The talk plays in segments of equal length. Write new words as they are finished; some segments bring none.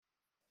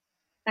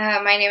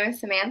My name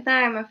is Samantha.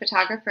 I'm a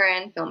photographer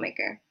and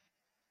filmmaker.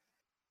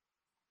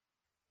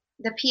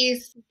 The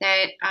piece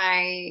that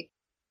I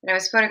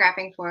was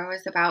photographing for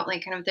was about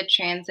like kind of the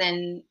trans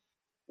and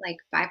like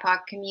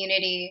BIPOC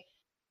community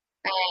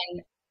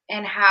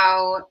and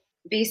how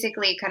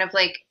basically kind of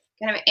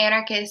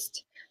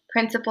anarchist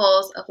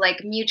principles of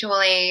like mutual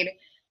aid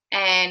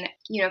and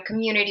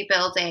community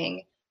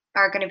building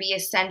are going to be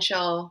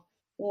essential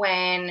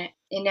when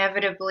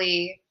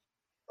inevitably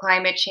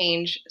climate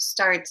change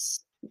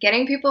starts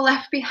getting people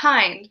left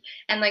behind.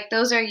 And like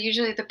those are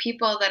usually the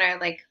people that are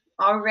like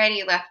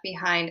already left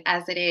behind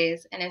as it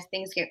is. And as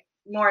things get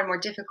more and more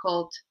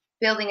difficult,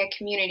 building a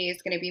community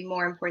is going to be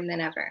more important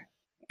than ever.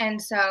 And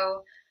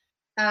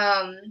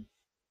um,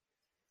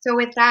 so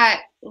with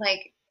that,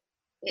 like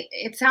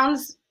it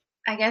sounds,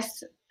 I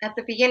guess, at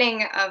the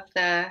beginning of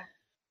the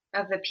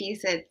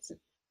piece, it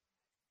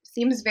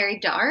seems very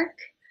dark,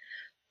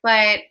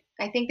 but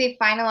I think they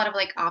find a lot of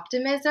like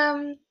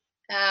optimism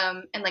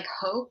and like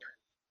hope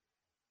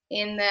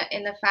in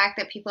the fact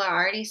that people are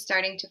already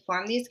starting to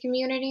form these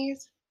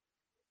communities.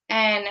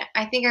 And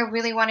I think I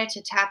really wanted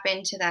to tap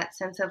into that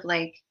sense of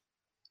like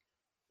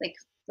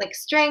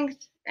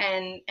strength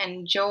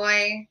and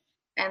joy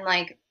and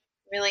like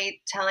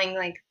really telling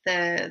like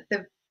the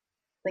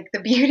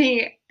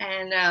beauty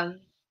and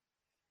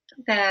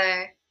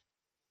the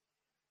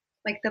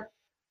the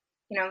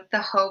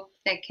the hope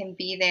that can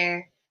be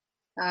there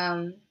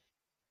um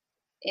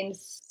in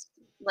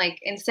like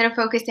instead of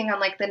focusing on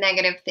like the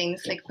negative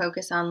things, like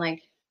focus on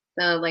like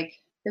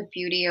the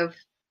beauty of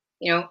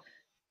you know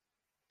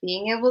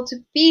being able to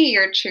be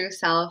your true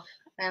self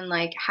and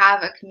like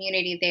have a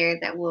community there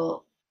that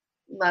will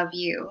love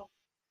you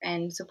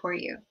and support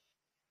you.